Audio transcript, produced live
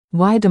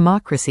Why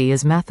democracy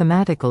is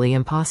mathematically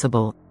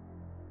impossible.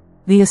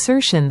 The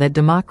assertion that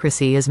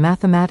democracy is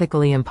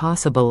mathematically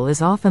impossible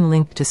is often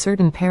linked to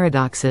certain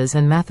paradoxes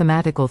and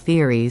mathematical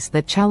theories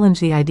that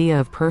challenge the idea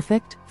of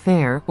perfect,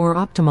 fair, or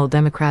optimal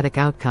democratic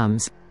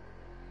outcomes.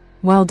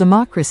 While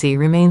democracy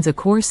remains a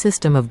core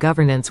system of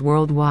governance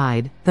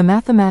worldwide, the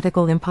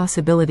mathematical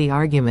impossibility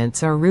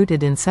arguments are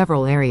rooted in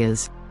several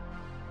areas.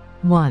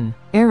 1.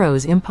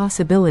 Arrow's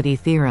Impossibility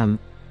Theorem.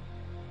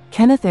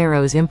 Kenneth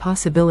Arrow's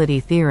Impossibility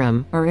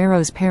Theorem, or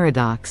Arrow's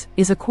Paradox,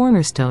 is a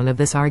cornerstone of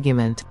this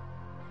argument.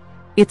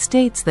 It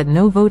states that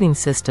no voting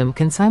system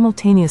can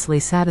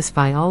simultaneously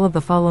satisfy all of the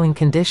following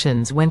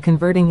conditions when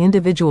converting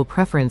individual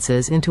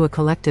preferences into a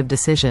collective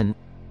decision.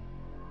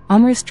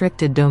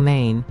 Unrestricted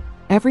domain.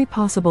 Every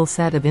possible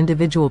set of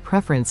individual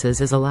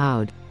preferences is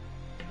allowed.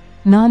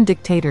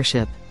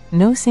 Non-dictatorship.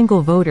 No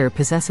single voter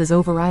possesses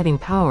overriding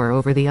power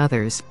over the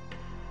others.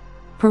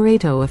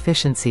 Pareto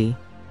efficiency.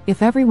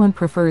 If everyone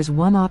prefers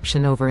one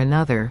option over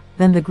another,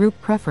 then the group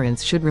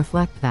preference should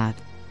reflect that.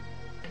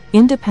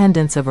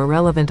 Independence of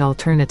irrelevant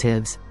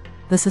alternatives.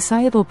 The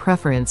societal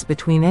preference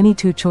between any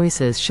two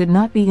choices should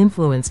not be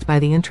influenced by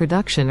the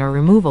introduction or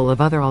removal of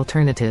other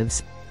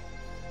alternatives.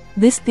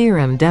 This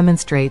theorem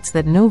demonstrates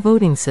that no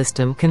voting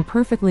system can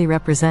perfectly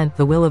represent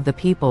the will of the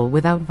people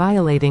without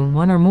violating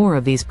one or more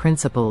of these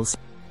principles.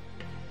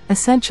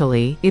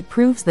 Essentially, it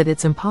proves that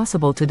it's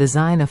impossible to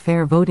design a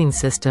fair voting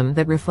system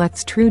that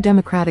reflects true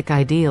democratic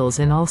ideals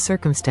in all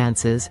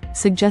circumstances,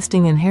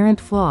 suggesting inherent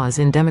flaws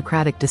in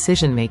democratic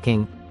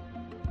decision-making.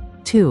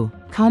 2.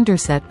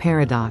 Condorcet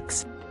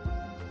Paradox.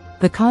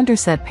 The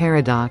Condorcet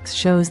Paradox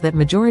shows that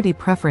majority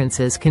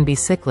preferences can be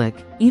cyclic,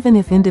 even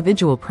if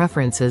individual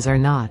preferences are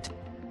not.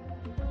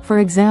 For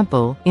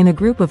example, in a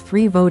group of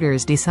 3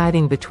 voters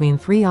deciding between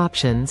 3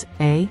 options,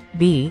 A,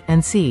 B,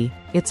 and C,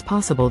 it's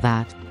possible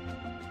that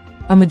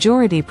a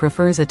majority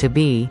prefers A to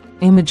B,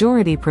 a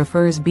majority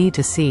prefers B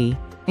to C,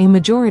 a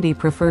majority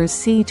prefers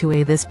C to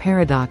A. This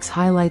paradox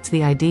highlights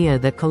the idea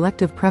that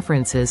collective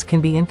preferences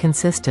can be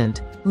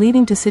inconsistent,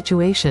 leading to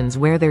situations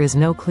where there is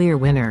no clear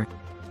winner.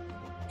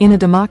 In a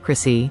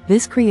democracy,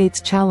 this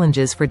creates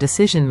challenges for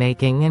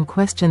decision-making and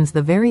questions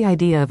the very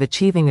idea of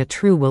achieving a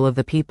true will of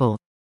the people.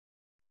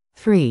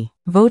 3.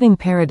 Voting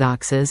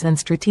paradoxes and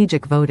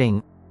strategic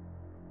voting.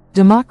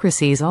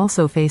 Democracies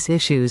also face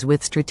issues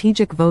with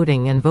strategic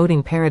voting and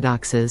voting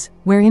paradoxes,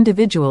 where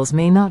individuals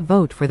may not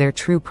vote for their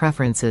true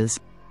preferences.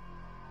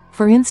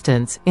 For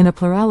instance, in a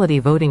plurality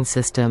voting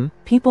system,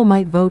 people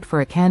might vote for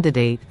a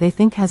candidate they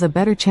think has a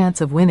better chance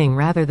of winning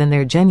rather than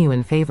their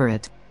genuine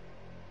favorite.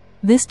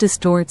 This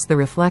distorts the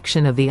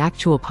reflection of the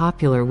actual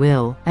popular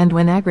will, and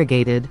when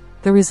aggregated,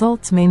 the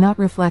results may not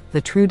reflect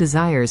the true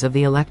desires of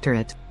the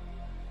electorate.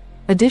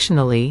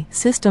 Additionally,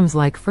 systems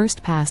like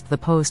first past the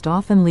post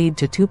often lead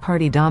to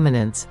two-party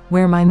dominance,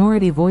 where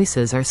minority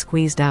voices are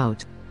squeezed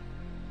out.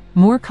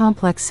 More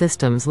complex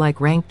systems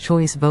like ranked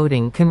choice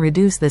voting can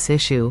reduce this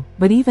issue,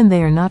 but even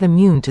they are not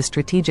immune to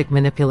strategic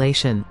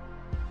manipulation.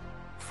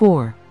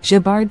 4.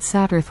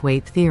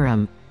 Gibbard-Satterthwaite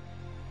Theorem.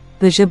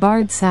 The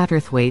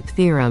Gibbard-Satterthwaite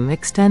Theorem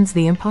extends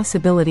the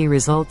impossibility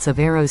results of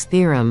Arrow's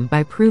theorem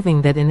by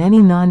proving that in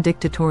any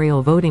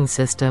non-dictatorial voting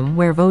system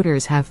where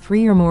voters have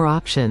 3 or more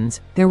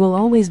options, there will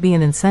always be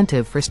an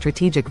incentive for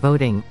strategic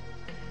voting.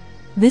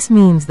 This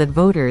means that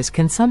voters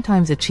can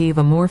sometimes achieve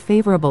a more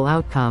favorable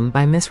outcome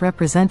by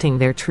misrepresenting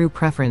their true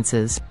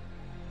preferences.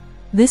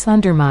 This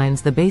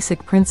undermines the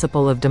basic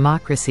principle of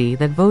democracy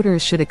that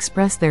voters should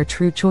express their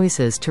true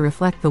choices to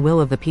reflect the will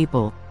of the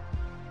people.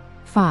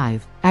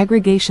 5.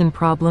 Aggregation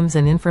problems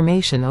and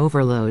information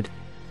overload.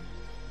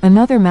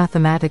 Another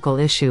mathematical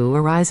issue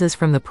arises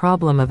from the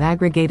problem of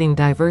aggregating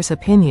diverse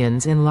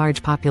opinions in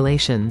large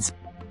populations.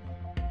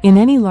 In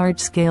any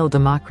large-scale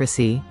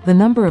democracy, the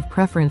number of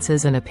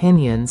preferences and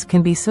opinions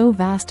can be so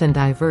vast and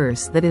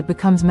diverse that it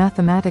becomes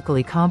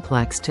mathematically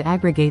complex to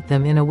aggregate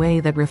them in a way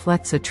that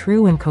reflects a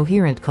true and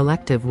coherent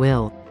collective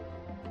will.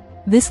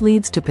 This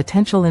leads to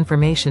potential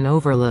information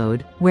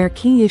overload, where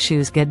key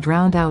issues get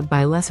drowned out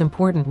by less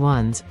important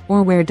ones,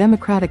 or where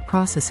democratic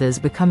processes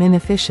become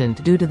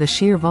inefficient due to the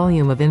sheer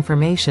volume of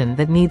information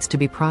that needs to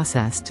be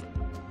processed.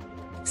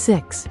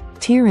 6.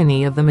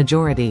 Tyranny of the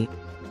majority.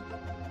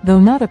 Though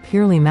not a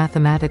purely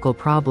mathematical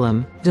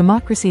problem,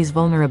 democracy's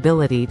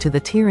vulnerability to the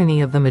tyranny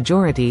of the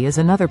majority is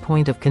another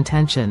point of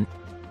contention.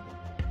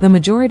 The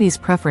majority's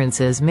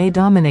preferences may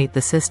dominate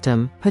the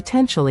system,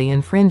 potentially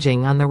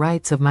infringing on the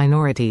rights of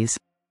minorities.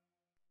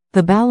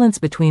 The balance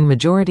between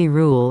majority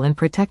rule and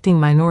protecting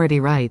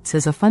minority rights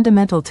is a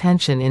fundamental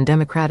tension in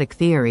democratic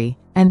theory,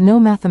 and no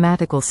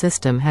mathematical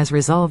system has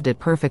resolved it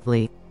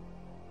perfectly.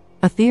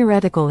 A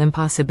theoretical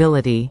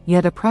impossibility,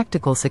 yet a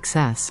practical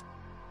success.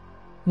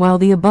 While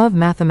the above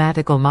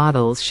mathematical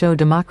models show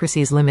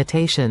democracy's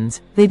limitations,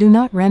 they do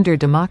not render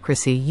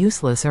democracy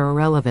useless or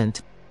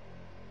irrelevant.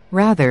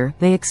 Rather,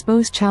 they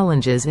expose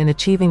challenges in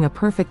achieving a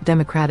perfect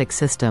democratic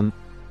system.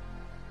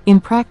 In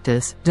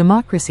practice,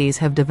 democracies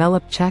have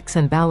developed checks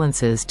and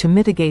balances to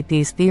mitigate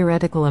these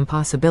theoretical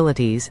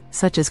impossibilities,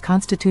 such as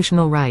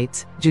constitutional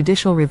rights,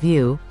 judicial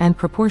review, and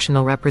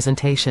proportional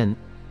representation.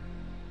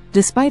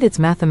 Despite its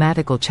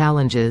mathematical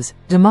challenges,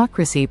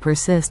 democracy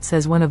persists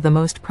as one of the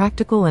most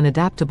practical and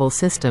adaptable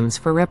systems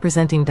for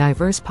representing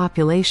diverse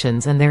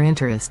populations and their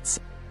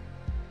interests.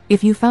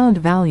 If you found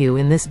value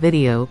in this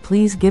video,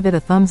 please give it a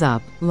thumbs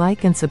up,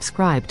 like and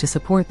subscribe to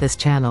support this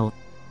channel.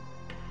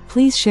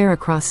 Please share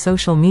across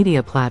social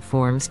media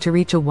platforms to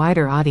reach a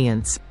wider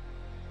audience.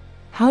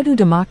 How do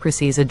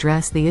democracies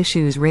address the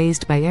issues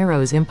raised by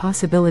Arrow's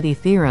Impossibility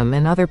Theorem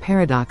and other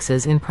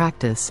paradoxes in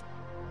practice?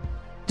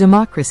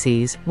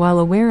 Democracies, while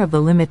aware of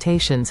the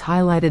limitations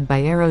highlighted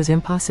by Arrow's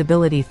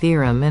Impossibility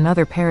Theorem and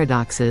other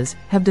paradoxes,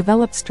 have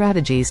developed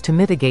strategies to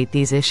mitigate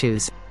these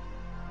issues.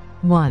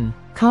 1.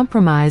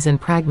 Compromise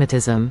and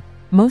pragmatism.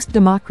 Most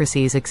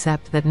democracies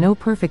accept that no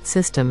perfect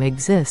system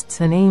exists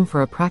and aim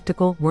for a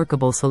practical,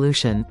 workable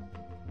solution.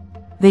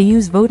 They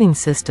use voting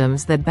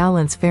systems that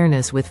balance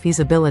fairness with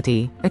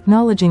feasibility,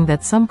 acknowledging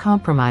that some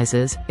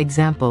compromises,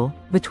 example,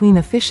 between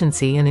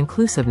efficiency and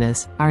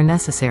inclusiveness, are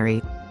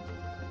necessary.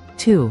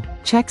 2.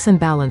 Checks and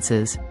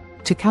balances.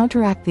 To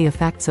counteract the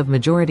effects of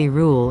majority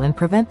rule and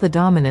prevent the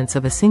dominance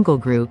of a single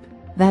group,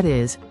 that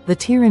is, the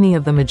tyranny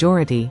of the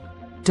majority,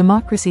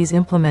 democracies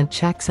implement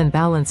checks and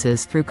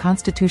balances through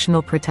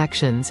constitutional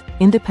protections,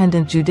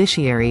 independent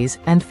judiciaries,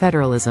 and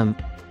federalism.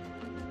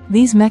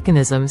 These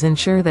mechanisms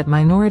ensure that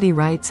minority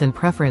rights and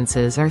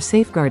preferences are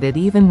safeguarded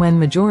even when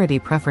majority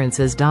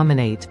preferences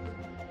dominate.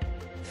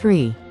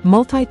 3.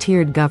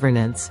 Multi-tiered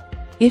governance.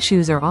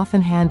 Issues are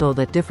often handled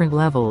at different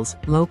levels,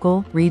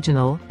 local,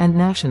 regional, and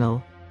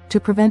national, to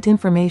prevent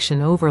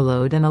information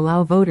overload and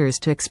allow voters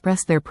to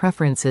express their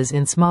preferences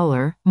in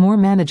smaller, more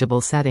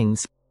manageable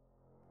settings.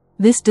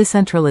 This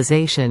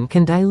decentralization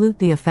can dilute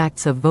the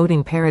effects of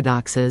voting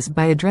paradoxes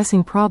by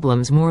addressing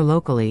problems more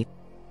locally.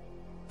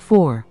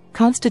 4.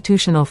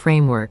 Constitutional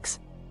frameworks.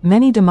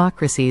 Many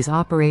democracies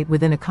operate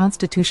within a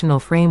constitutional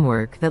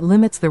framework that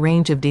limits the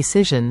range of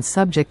decisions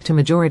subject to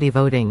majority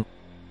voting.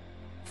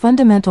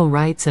 Fundamental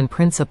rights and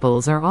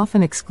principles are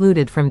often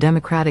excluded from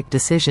democratic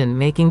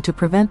decision-making to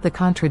prevent the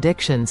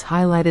contradictions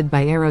highlighted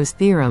by Arrow's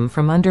theorem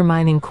from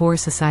undermining core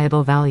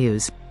societal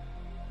values.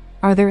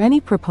 Are there any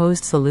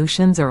proposed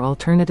solutions or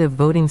alternative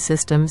voting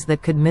systems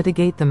that could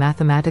mitigate the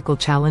mathematical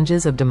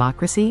challenges of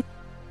democracy?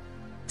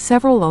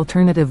 Several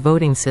alternative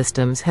voting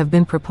systems have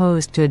been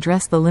proposed to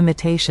address the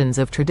limitations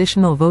of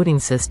traditional voting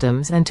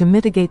systems and to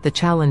mitigate the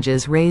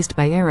challenges raised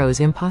by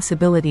Arrow's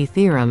Impossibility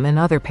Theorem and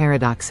other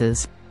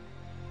paradoxes.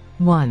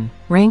 1.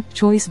 Ranked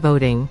choice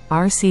voting,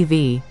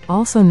 RCV,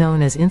 also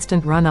known as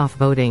instant runoff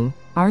voting.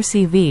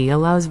 RCV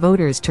allows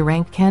voters to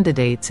rank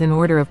candidates in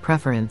order of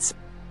preference.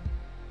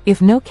 If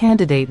no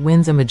candidate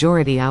wins a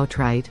majority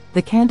outright,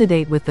 the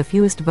candidate with the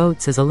fewest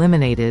votes is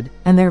eliminated,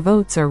 and their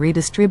votes are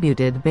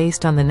redistributed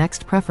based on the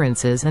next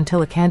preferences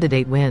until a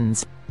candidate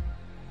wins.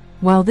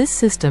 While this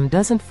system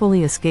doesn't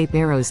fully escape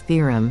Arrow's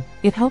theorem,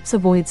 it helps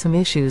avoid some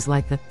issues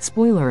like the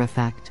spoiler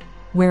effect,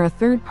 where a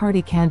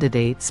third-party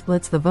candidate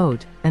splits the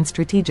vote, and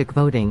strategic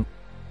voting.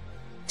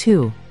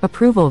 2.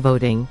 Approval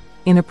voting.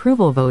 In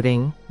approval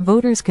voting,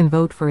 voters can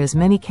vote for as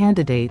many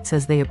candidates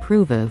as they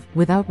approve of,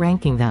 without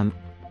ranking them.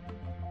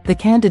 The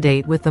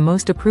candidate with the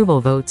most approval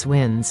votes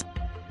wins.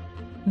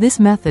 This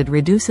method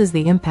reduces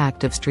the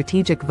impact of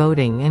strategic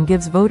voting and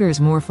gives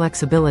voters more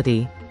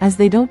flexibility, as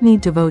they don't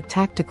need to vote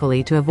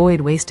tactically to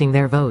avoid wasting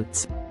their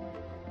votes.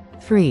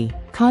 3.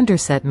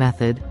 Condorcet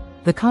method.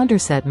 The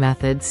Condorcet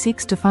method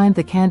seeks to find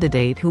the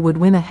candidate who would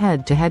win a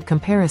head-to-head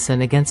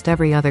comparison against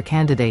every other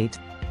candidate.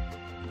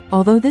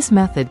 Although this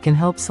method can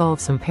help solve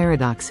some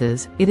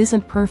paradoxes, it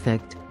isn't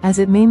perfect, as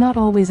it may not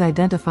always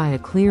identify a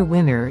clear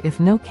winner if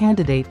no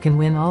candidate can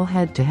win all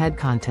head-to-head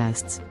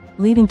contests,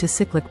 leading to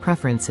cyclic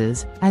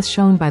preferences, as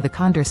shown by the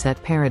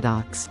Condorcet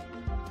Paradox.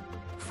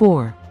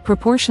 4.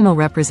 Proportional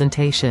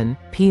representation,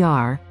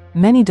 PR.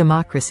 Many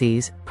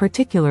democracies,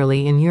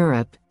 particularly in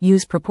Europe,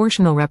 use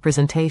proportional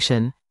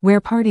representation,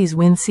 where parties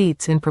win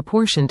seats in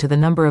proportion to the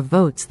number of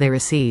votes they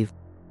receive.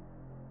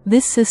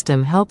 This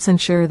system helps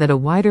ensure that a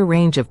wider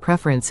range of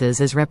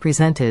preferences is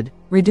represented,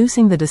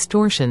 reducing the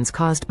distortions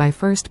caused by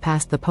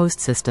first-past-the-post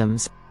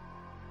systems.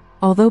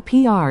 Although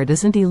PR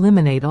doesn't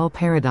eliminate all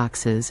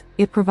paradoxes,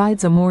 it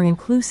provides a more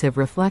inclusive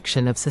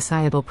reflection of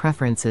societal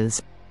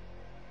preferences.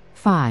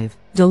 5.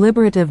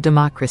 Deliberative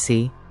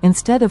democracy.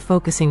 Instead of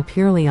focusing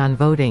purely on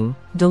voting,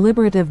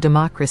 deliberative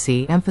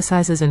democracy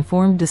emphasizes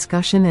informed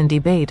discussion and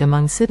debate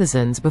among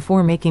citizens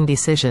before making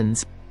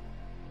decisions.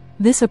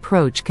 This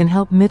approach can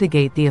help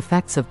mitigate the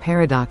effects of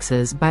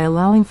paradoxes by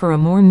allowing for a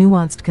more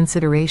nuanced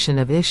consideration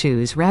of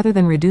issues rather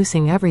than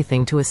reducing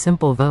everything to a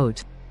simple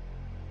vote.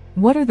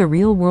 What are the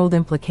real-world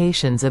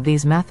implications of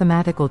these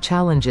mathematical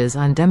challenges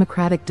on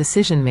democratic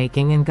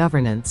decision-making and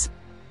governance?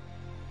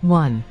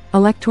 1.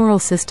 Electoral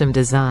system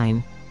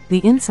design. The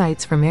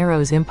insights from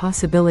Arrow's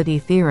Impossibility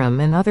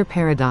Theorem and other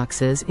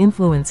paradoxes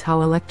influence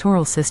how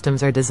electoral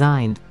systems are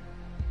designed.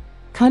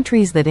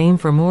 Countries that aim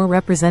for more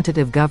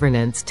representative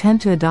governance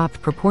tend to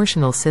adopt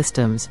proportional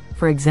systems,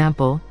 for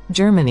example,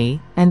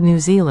 Germany and New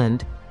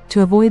Zealand,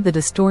 to avoid the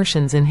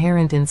distortions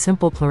inherent in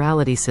simple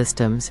plurality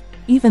systems,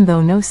 even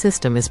though no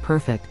system is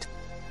perfect.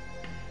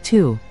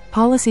 2.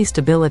 Policy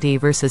stability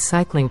versus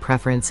cycling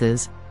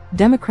preferences.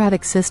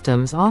 Democratic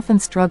systems often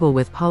struggle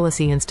with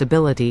policy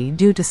instability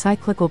due to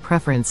cyclical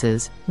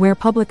preferences, where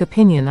public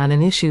opinion on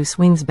an issue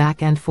swings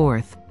back and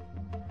forth.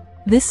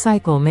 This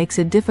cycle makes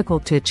it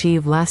difficult to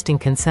achieve lasting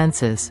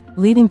consensus,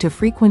 leading to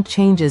frequent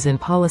changes in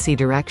policy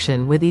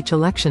direction with each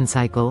election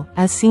cycle,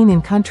 as seen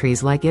in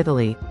countries like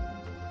Italy.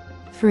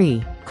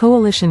 3.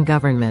 Coalition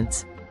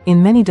governments.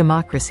 In many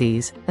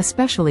democracies,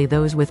 especially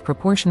those with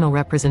proportional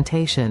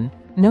representation,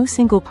 no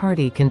single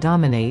party can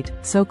dominate,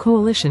 so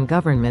coalition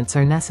governments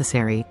are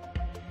necessary.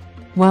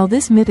 While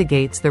this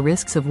mitigates the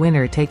risks of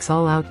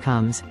winner-takes-all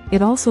outcomes,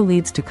 it also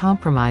leads to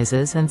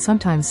compromises and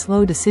sometimes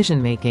slow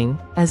decision-making,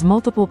 as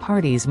multiple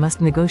parties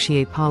must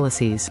negotiate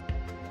policies.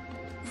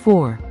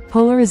 4.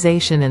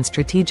 Polarization and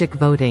strategic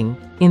voting.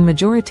 In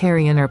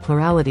majoritarian or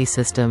plurality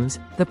systems,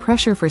 the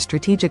pressure for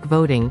strategic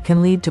voting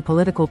can lead to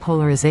political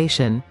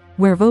polarization,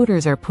 where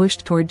voters are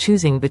pushed toward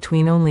choosing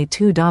between only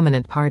two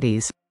dominant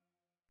parties.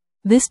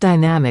 This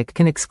dynamic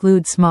can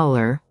exclude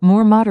smaller,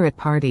 more moderate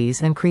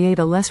parties and create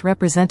a less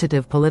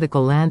representative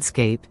political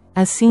landscape,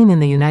 as seen in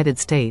the United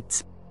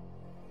States.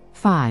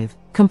 5.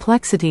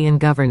 Complexity in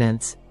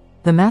governance.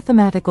 The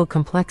mathematical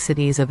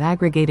complexities of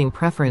aggregating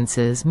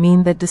preferences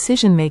mean that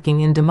decision-making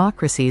in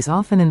democracies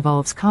often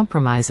involves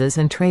compromises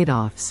and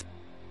trade-offs.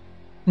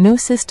 No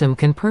system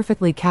can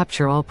perfectly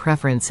capture all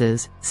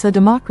preferences, so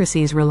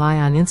democracies rely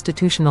on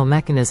institutional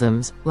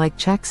mechanisms, like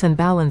checks and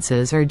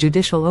balances or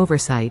judicial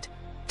oversight,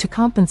 to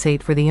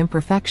compensate for the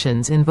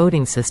imperfections in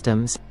voting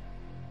systems.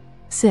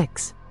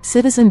 6.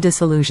 Citizen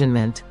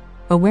disillusionment.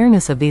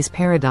 Awareness of these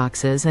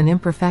paradoxes and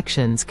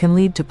imperfections can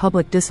lead to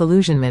public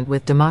disillusionment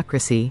with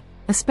democracy,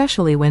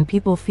 especially when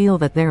people feel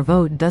that their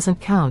vote doesn't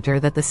count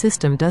or that the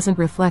system doesn't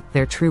reflect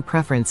their true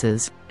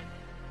preferences.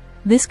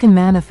 This can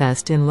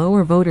manifest in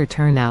lower voter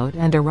turnout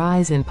and a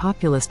rise in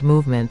populist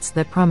movements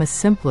that promise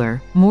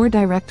simpler, more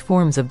direct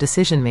forms of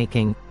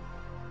decision-making.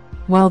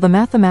 While the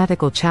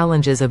mathematical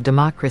challenges of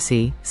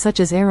democracy, such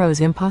as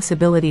Arrow's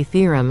Impossibility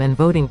Theorem and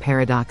voting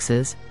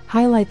paradoxes,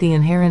 highlight the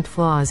inherent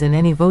flaws in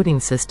any voting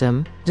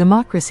system,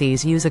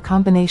 democracies use a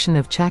combination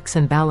of checks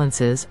and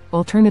balances,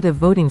 alternative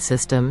voting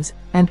systems,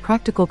 and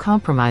practical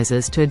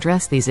compromises to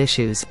address these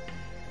issues.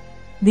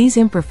 These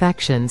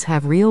imperfections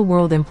have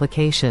real-world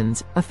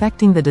implications,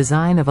 affecting the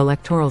design of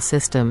electoral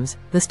systems,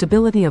 the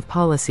stability of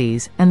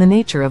policies, and the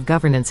nature of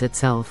governance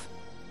itself.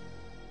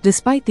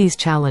 Despite these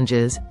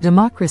challenges,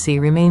 democracy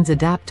remains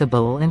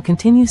adaptable and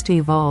continues to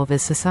evolve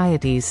as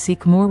societies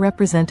seek more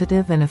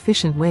representative and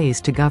efficient ways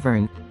to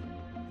govern.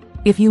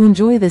 If you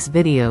enjoy this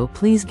video,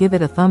 please give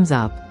it a thumbs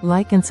up,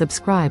 like and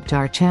subscribe to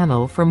our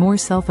channel for more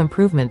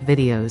self-improvement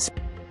videos.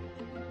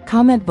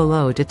 Comment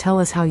below to tell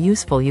us how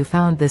useful you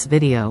found this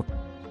video.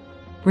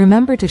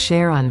 Remember to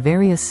share on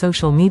various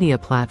social media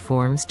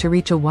platforms to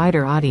reach a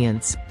wider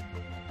audience.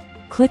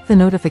 Click the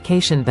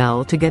notification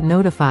bell to get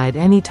notified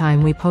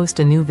anytime we post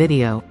a new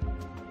video.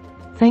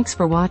 Thanks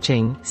for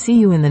watching, see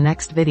you in the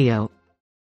next video.